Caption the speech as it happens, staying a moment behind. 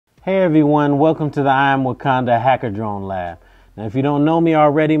Hey everyone, welcome to the I Am Wakanda Hacker Drone Lab. Now if you don't know me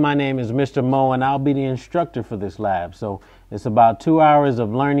already, my name is Mr. Mo and I'll be the instructor for this lab. So it's about 2 hours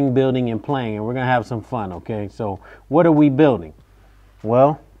of learning, building, and playing, and we're going to have some fun, okay? So what are we building?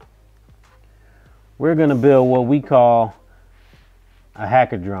 Well, we're going to build what we call a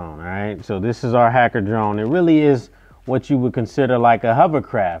hacker drone, all right? So this is our hacker drone. It really is what you would consider like a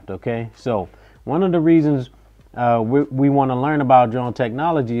hovercraft, okay? So one of the reasons we want to learn about drone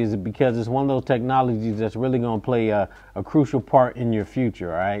technology is because it's one of those technologies that's really going to play a crucial part in your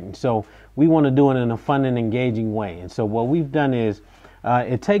future, all right? And so we want to do it in a fun and engaging way. And so what we've done is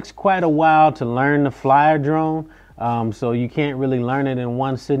it takes quite a while to learn to fly a drone, so you can't really learn it in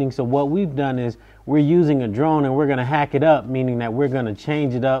one sitting. So what we've done is we're using a drone and we're going to hack it up, meaning that we're going to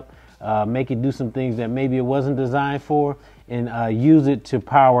change it up, make it do some things that maybe it wasn't designed for, and use it to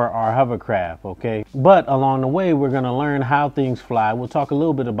power our hovercraft, okay? But along the way, we're gonna learn how things fly. We'll talk a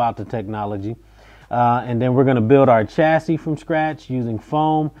little bit about the technology, and then we're gonna build our chassis from scratch using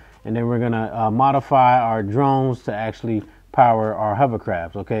foam, and then we're gonna modify our drones to actually power our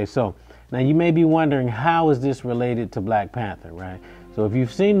hovercrafts, okay? So now you may be wondering, how is this related to Black Panther, right? So if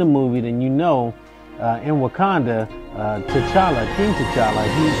you've seen the movie, then you know in Wakanda, T'Challa, King T'Challa,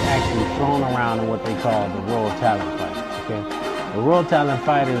 he's actually thrown around in what they call the Royal Talent Fighter. Okay? The Royal Talent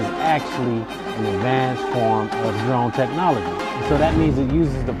Fighter is actually an advanced form of drone technology. And so that means it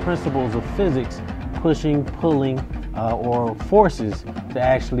uses the principles of physics, pushing, pulling, or forces to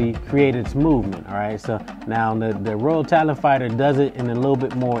actually create its movement. All right. So now the Royal Talent Fighter does it in a little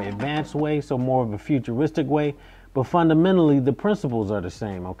bit more advanced way, so more of a futuristic way. But fundamentally, the principles are the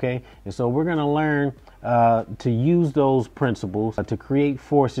same, okay? And so we're going to learn to use those principles to create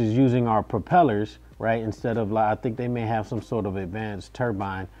forces using our propellers, right? Instead of, like, I think they may have some sort of advanced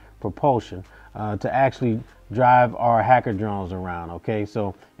turbine propulsion to actually drive our hacker drones around, okay?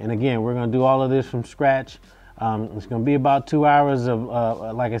 So, and again, we're going to do all of this from scratch. It's going to be about 2 hours of,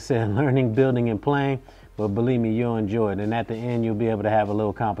 like I said, learning, building, and playing. But believe me, you'll enjoy it. And at the end, you'll be able to have a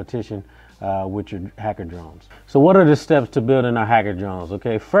little competition with your hacker drones. So what are the steps to building our hacker drones?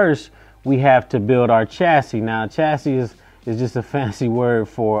 Okay, first we have to build our chassis. Now chassis is just a fancy word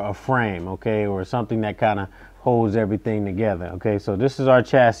for a frame, okay, or something that kind of holds everything together. Okay, so this is our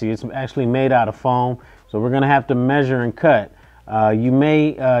chassis. It's actually made out of foam, so we're gonna have to measure and cut.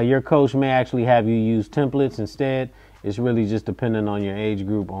 Your coach may actually have you use templates instead. It's really just dependent on your age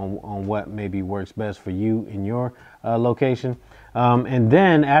group on what maybe works best for you in your location. And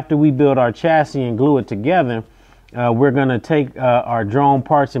then after we build our chassis and glue it together, we're going to take our drone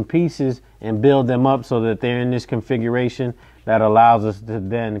parts and pieces and build them up so that they're in this configuration that allows us to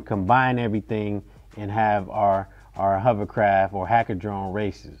then combine everything and have our hovercraft or hacker drone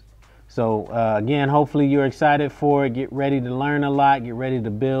races. So again, hopefully you're excited for it. Get ready to learn a lot, get ready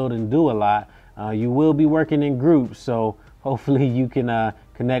to build and do a lot. You will be working in groups, so hopefully you can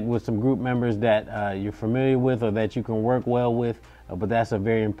connect with some group members that you're familiar with or that you can work well with, but that's a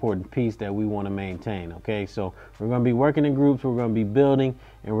very important piece that we want to maintain, okay? So we're going to be working in groups, we're going to be building,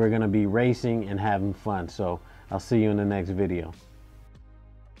 and we're going to be racing and having fun. So I'll see you in the next video.